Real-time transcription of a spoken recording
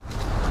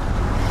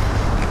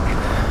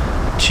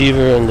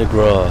Cheever and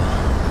Degraw,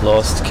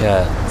 Lost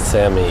Cat,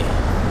 Sammy,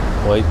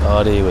 white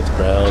body with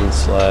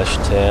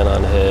brown/tan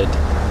on head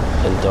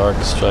and dark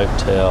striped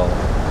tail,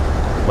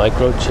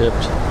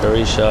 microchipped,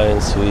 very shy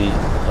and sweet,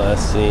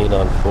 last seen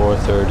on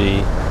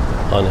 4:30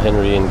 on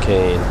Henry and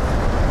Kane.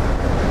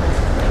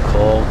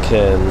 Call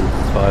Ken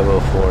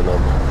 504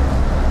 number.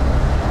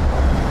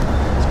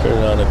 It's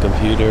printed on a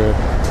computer.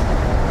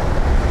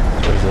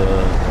 There's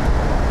a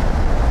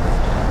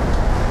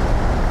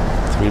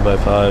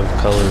 3x5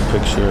 colored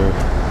picture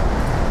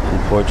in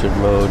portrait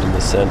mode in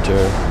the center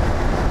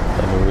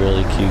of a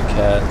really cute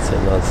cat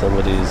sitting on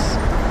somebody's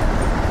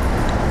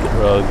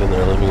rug in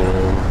their living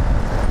room.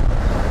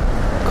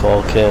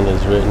 Call Ken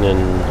is written in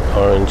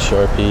orange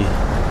Sharpie.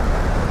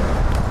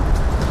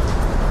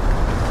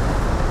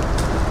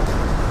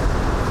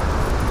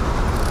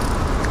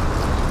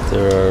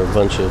 There are a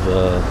bunch of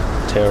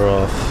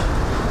tear-off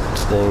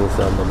things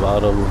on the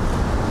bottom.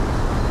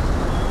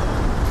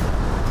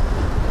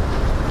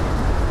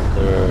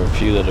 There are a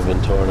few that have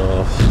been torn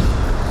off.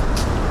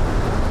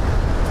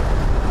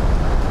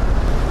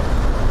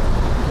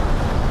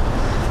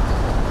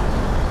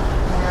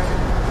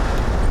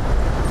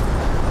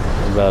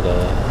 About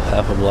a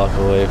half a block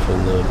away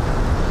from the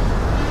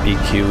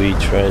BQE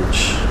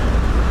trench.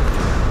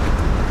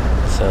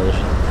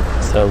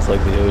 Sounds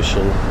like the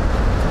ocean.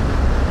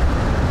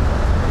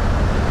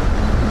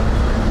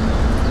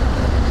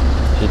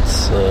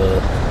 It's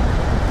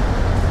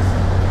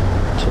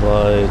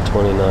July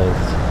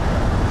 29th.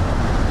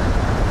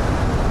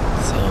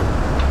 So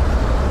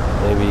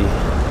maybe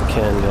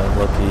Ken got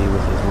lucky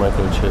with his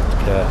microchipped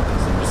cat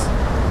because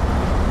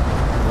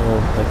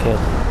I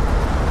can't.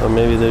 Or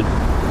maybe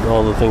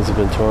all the things have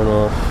been torn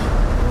off.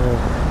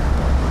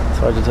 It's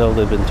hard to tell if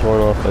they've been torn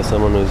off by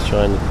someone who's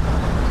trying to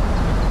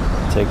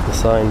take the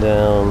sign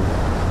down,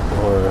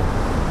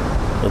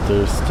 but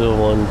there's still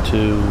 1,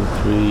 2,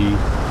 3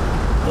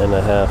 and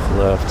a half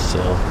left, so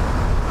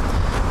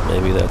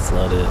maybe that's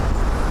not it.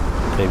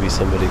 Maybe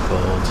somebody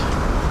called.